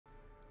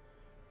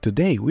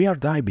Today we are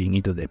diving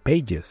into the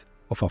pages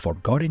of a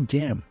forgotten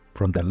gem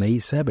from the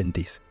late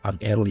 70s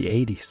and early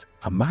 80s,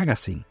 a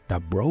magazine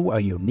that brought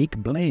a unique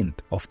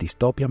blend of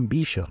dystopian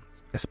vision,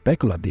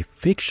 speculative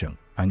fiction,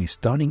 and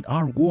stunning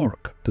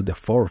artwork to the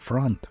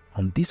forefront.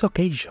 On this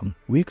occasion,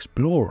 we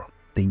explore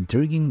the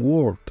intriguing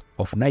world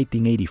of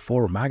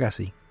 1984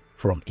 magazine,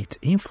 from its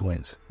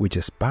influence,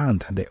 which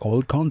spanned the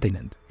whole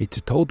continent, its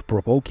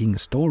thought-provoking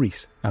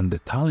stories, and the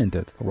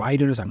talented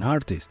writers and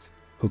artists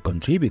who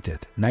contributed.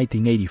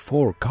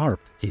 1984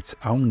 carved its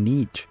own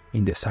niche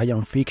in the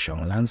science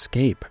fiction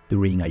landscape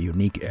during a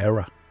unique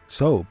era.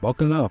 So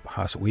buckle up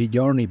as we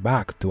journey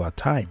back to a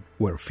time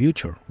where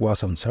future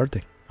was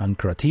uncertain and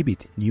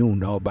creativity knew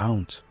no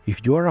bounds.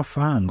 If you are a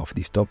fan of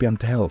dystopian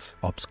tales,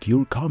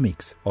 obscure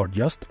comics, or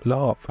just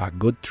love a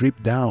good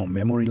trip down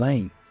memory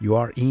lane, you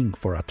are in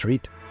for a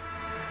treat.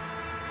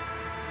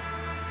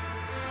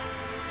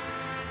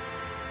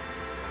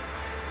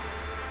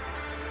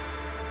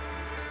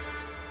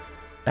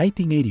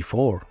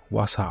 "1984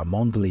 was a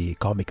monthly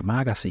comic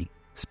magazine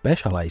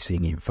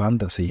specializing in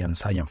fantasy and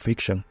science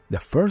fiction. The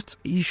first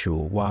issue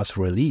was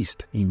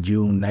released in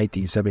June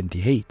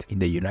 1978 in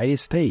the United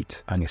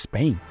States and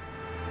Spain.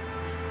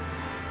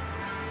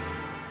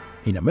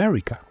 In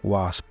America,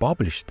 was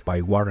published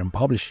by Warren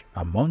Publishing,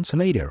 and months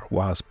later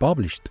was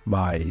published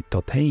by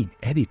Totain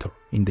Editor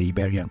in the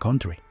Iberian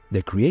country.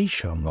 The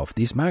creation of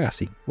this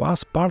magazine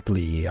was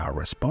partly a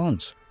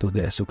response to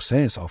the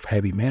success of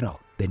heavy metal.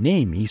 The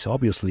name is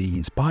obviously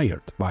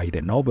inspired by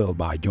the novel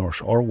by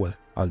George Orwell,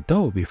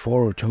 although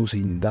before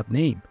choosing that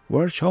name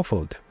were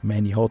shuffled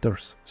many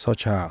others,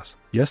 such as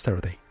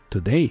Yesterday,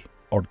 Today,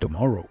 or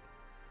Tomorrow.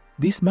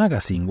 This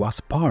magazine was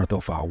part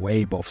of a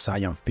wave of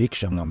science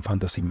fiction and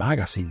fantasy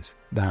magazines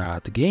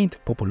that gained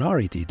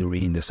popularity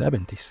during the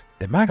 70s.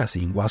 The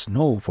magazine was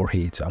known for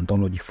its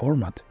anthology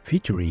format,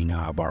 featuring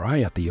a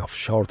variety of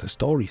short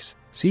stories,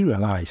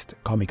 serialized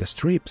comic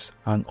strips,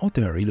 and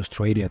other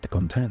illustrated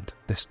content.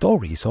 The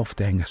stories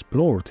often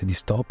explored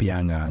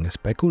dystopian and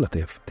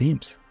speculative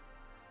themes.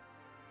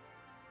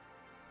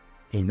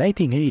 In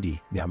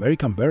 1980, the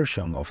American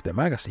version of the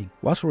magazine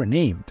was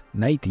renamed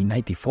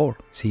 1994,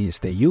 since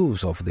the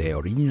use of the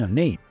original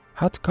name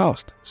had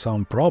caused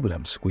some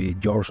problems with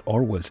George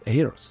Orwell's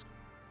heirs.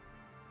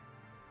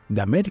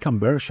 The American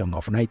version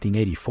of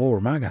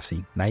 1984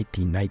 magazine,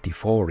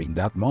 1994 in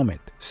that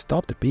moment,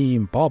 stopped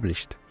being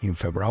published in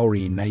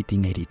February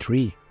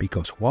 1983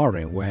 because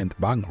Warren went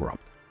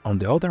bankrupt. On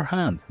the other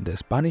hand, the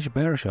Spanish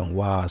version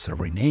was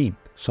renamed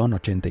Son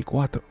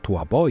 84 to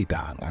avoid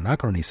an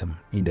anachronism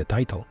in the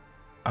title.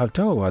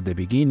 Although at the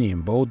beginning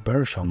both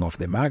versions of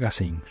the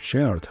magazine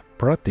shared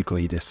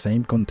practically the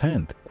same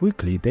content,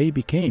 quickly they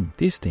became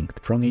distinct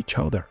from each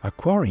other,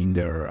 acquiring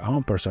their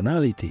own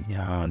personality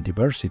and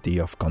diversity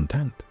of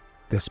content.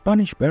 The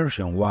Spanish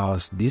version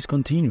was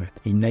discontinued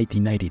in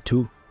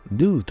 1992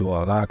 due to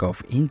a lack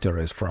of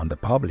interest from the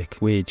public,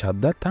 which at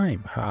that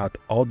time had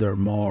other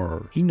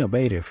more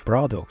innovative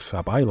products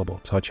available,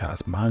 such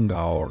as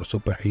manga or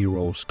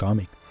superheroes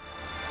comics.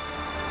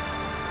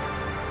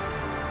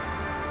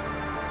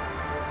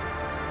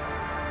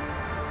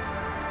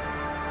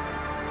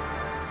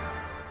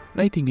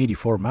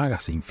 1984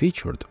 magazine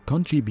featured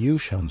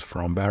contributions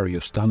from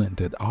various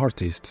talented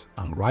artists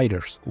and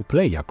writers who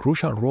play a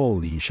crucial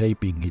role in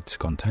shaping its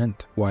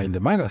content. While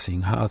the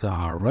magazine had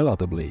a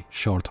relatively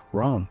short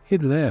run,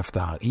 it left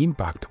an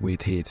impact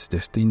with its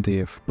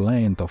distinctive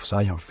blend of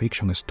science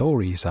fiction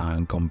stories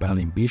and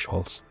compelling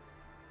visuals.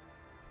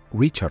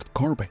 Richard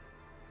Corben.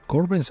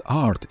 Corben's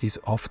art is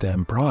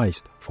often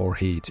prized for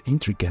its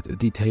intricate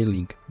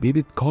detailing,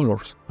 vivid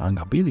colors, and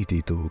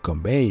ability to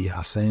convey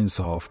a sense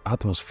of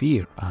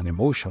atmosphere and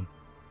emotion.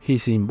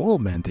 His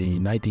involvement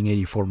in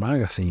 1984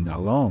 magazine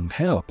alone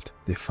helped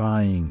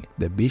define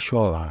the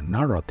visual and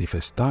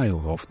narrative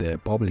style of the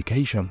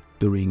publication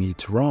during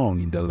its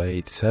run in the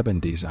late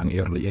 70s and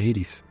early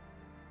 80s.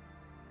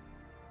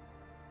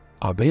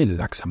 Abel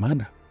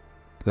Laksamana.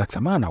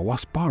 Laksamana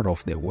was part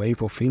of the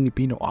wave of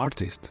Filipino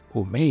artists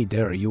who made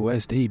their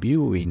US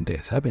debut in the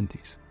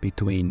 70s.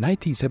 Between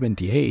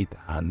 1978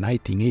 and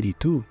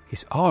 1982,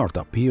 his art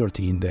appeared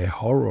in the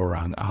horror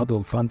and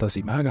adult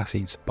fantasy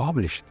magazines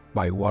published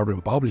by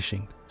Warren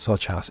Publishing,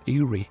 such as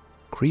Eerie,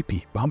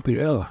 Creepy,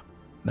 Vampirella,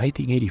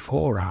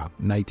 1984 and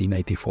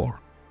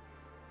 1994.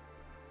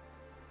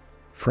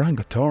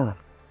 Frank Thorne.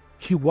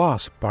 He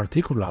was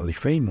particularly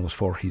famous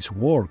for his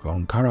work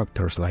on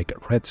characters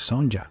like Red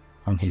Sonja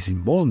and his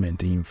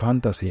involvement in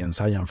fantasy and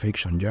science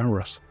fiction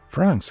genres.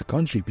 Frank's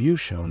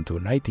contribution to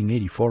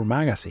 1984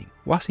 magazine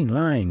was in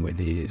line with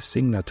his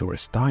signature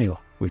style,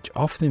 which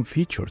often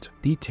featured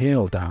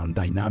detailed and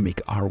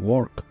dynamic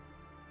artwork.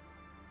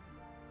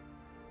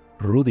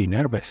 Rudy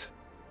Nerves.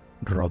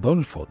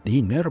 Rodolfo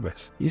D.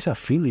 Nerves is a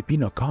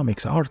Filipino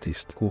comics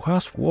artist who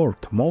has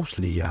worked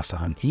mostly as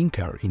an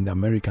inker in the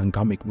American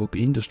comic book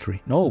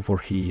industry, known for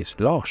his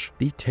lush,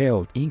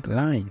 detailed ink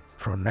lines.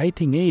 From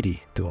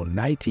 1980 to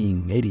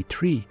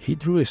 1983, he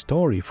drew a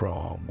story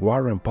from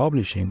Warren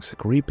Publishing's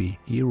Creepy,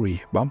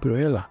 Eerie,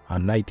 Vampirella,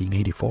 and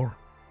 1984.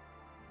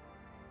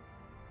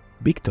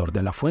 Víctor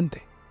de la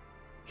Fuente.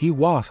 He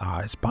was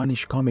a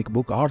Spanish comic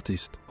book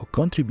artist who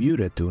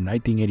contributed to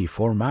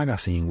 1984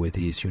 magazine with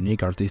his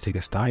unique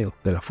artistic style.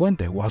 De la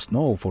Fuente was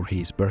known for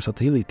his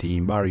versatility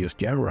in various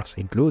genres,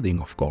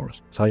 including, of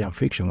course, science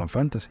fiction and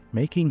fantasy,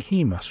 making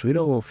him a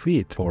suitable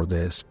fit for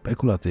the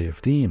speculative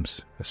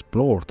themes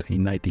explored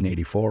in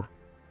 1984.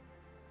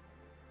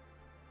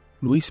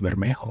 Luis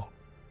Bermejo.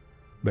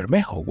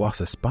 Bermejo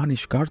was a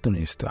Spanish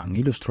cartoonist and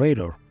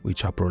illustrator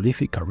with a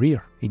prolific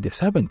career. In the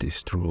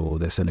 70s, through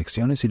the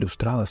Selecciones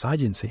Ilustradas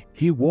agency,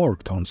 he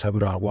worked on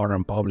several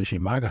Warren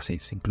Publishing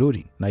magazines,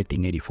 including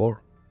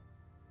 1984.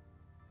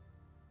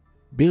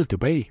 Bill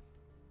Dubay.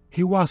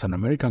 He was an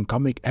American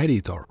comic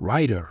editor,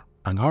 writer,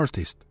 and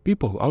artist.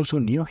 People also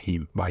knew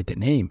him by the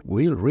name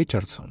Will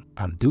Richardson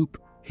and Dub.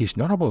 His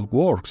notable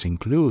works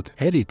include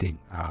editing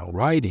and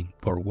writing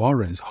for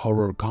Warren's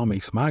horror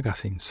comics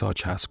magazines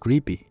such as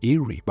Creepy,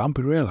 Eerie,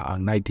 Vampirella,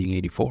 and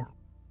 1984.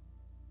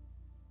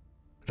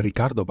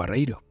 Ricardo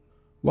Barreiro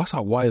was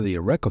a widely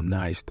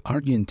recognized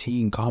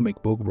Argentine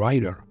comic book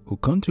writer who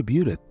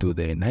contributed to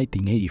the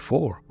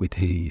 1984 with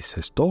his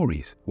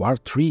stories War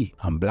 3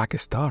 and Black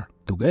Star,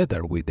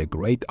 together with the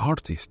great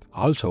artist,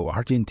 also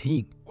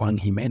Argentine, Juan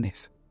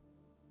Jimenez.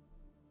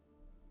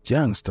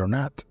 Jan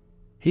Sternat.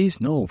 He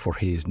is known for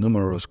his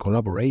numerous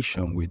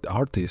collaborations with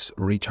artist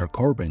Richard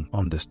Corbin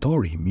on the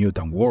story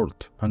Mutant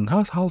World, and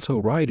has also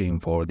written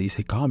for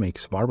DC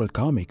Comics, Marvel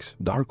Comics,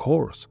 Dark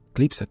Horse,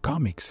 Eclipse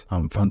Comics,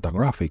 and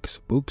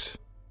Fantagraphics books.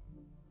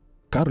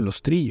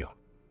 Carlos Trillo.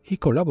 He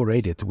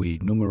collaborated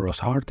with numerous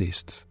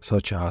artists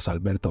such as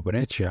Alberto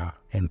Breccia,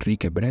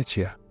 Enrique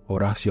Breccia,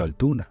 Horacio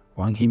Altuna,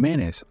 Juan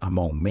Jimenez,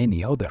 among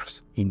many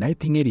others. In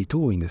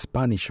 1982, in the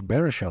Spanish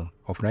version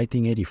of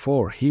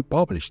 1984, he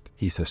published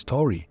his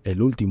story El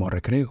Último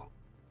Recreo.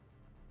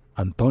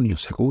 Antonio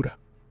Segura.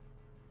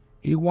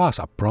 He was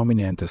a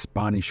prominent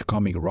Spanish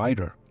comic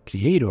writer,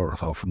 creator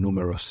of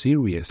numerous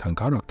series and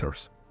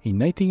characters. In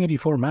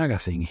 1984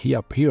 magazine, he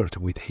appeared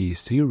with his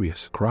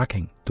series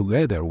Kraken,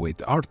 together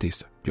with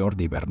artist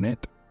Jordi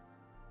Bernet.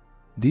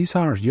 These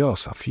are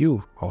just a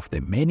few of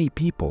the many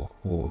people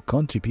who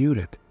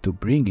contributed to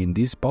bringing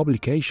this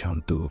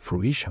publication to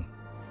fruition.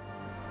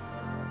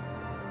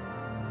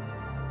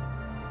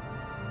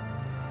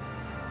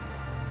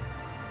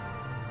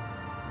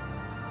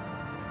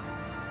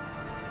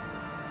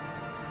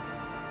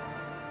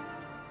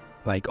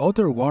 Like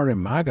other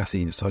Warren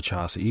magazines such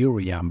as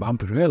Eerie and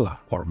Vampirella,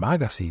 or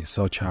magazines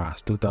such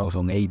as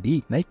 2000 AD,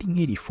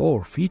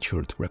 1984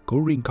 featured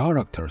recurring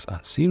characters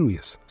and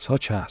series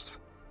such as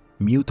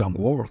Mutant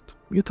World.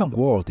 Mutant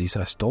World is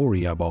a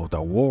story about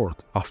a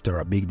world after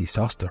a big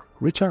disaster.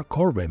 Richard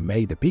Corbin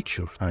made the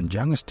pictures, and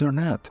Jan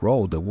Sternat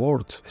wrote the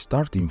words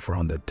starting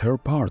from the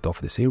third part of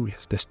the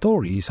series. The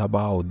story is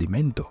about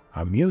Demento,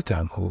 a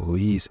mutant who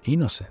is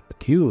innocent,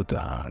 cute,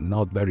 and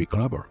not very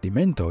clever.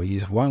 Demento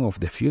is one of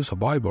the few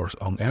survivors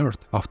on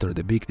Earth after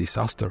the big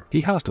disaster.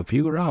 He has to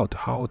figure out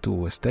how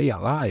to stay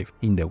alive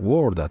in the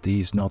world that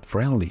is not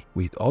friendly,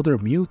 with other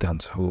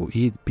mutants who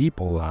eat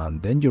people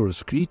and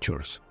dangerous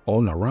creatures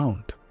all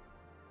around.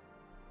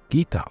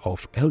 Gita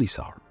of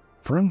Elizar.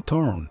 Frank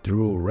Thorne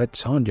drew Red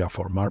Sonja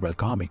for Marvel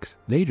Comics.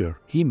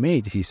 Later, he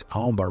made his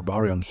own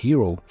barbarian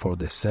hero for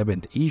the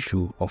 7th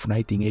issue of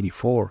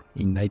 1984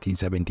 in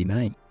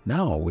 1979.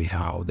 Now we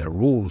have the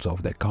rules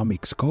of the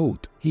comics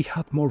code. He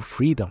had more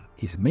freedom.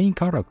 His main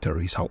character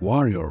is a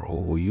warrior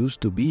who used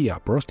to be a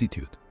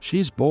prostitute.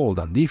 She's bold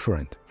and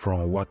different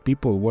from what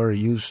people were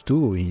used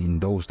to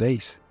in those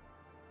days.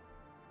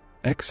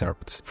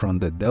 Excerpts from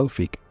the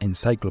Delphic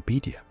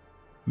Encyclopedia.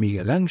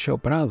 Miguel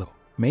Anxo Prado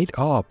made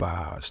up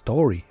a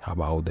story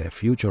about the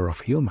future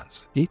of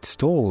humans. It's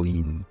told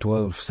in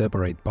 12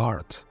 separate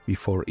parts.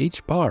 Before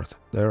each part,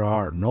 there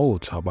are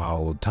notes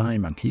about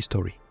time and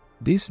history.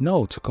 These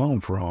notes come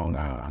from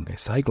an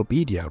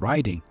encyclopedia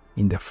writing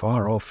in the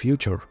far-off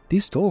future.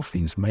 These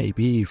dolphins may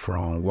be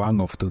from one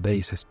of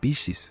today's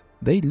species.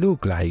 They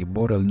look like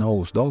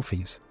bottlenose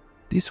dolphins.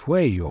 This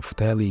way of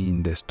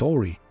telling the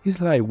story is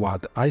like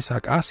what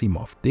Isaac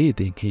Asimov did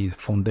in his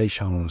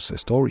Foundation's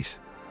stories.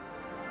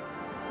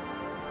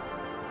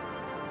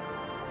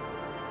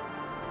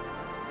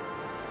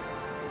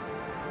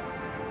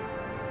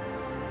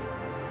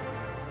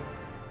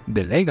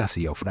 The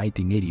legacy of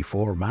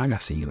 1984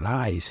 magazine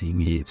lies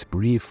in its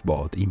brief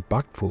but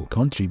impactful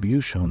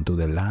contribution to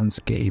the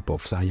landscape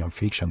of science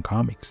fiction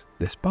comics.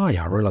 Despite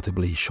a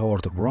relatively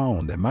short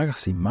run, the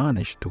magazine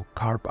managed to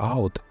carve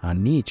out a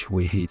niche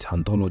with its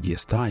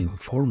anthology-style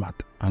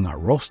format and a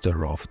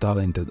roster of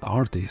talented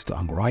artists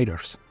and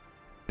writers.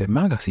 The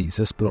magazine's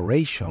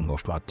exploration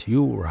of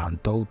mature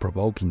and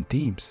thought-provoking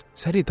themes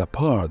set it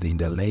apart in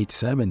the late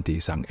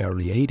 70s and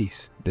early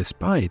 80s.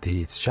 Despite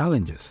its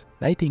challenges,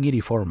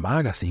 1984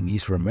 magazine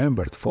is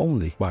remembered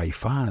fondly by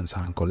fans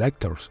and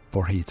collectors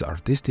for its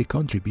artistic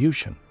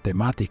contribution,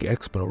 thematic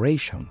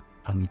exploration,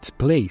 and its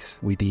place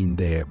within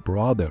the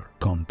broader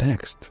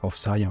context of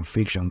science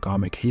fiction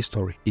comic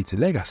history. Its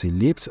legacy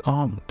lives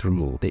on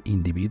through the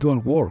individual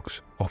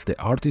works of the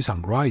artists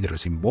and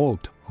writers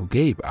involved who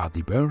gave a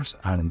diverse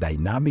and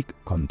dynamic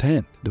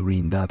content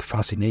during that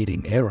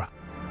fascinating era.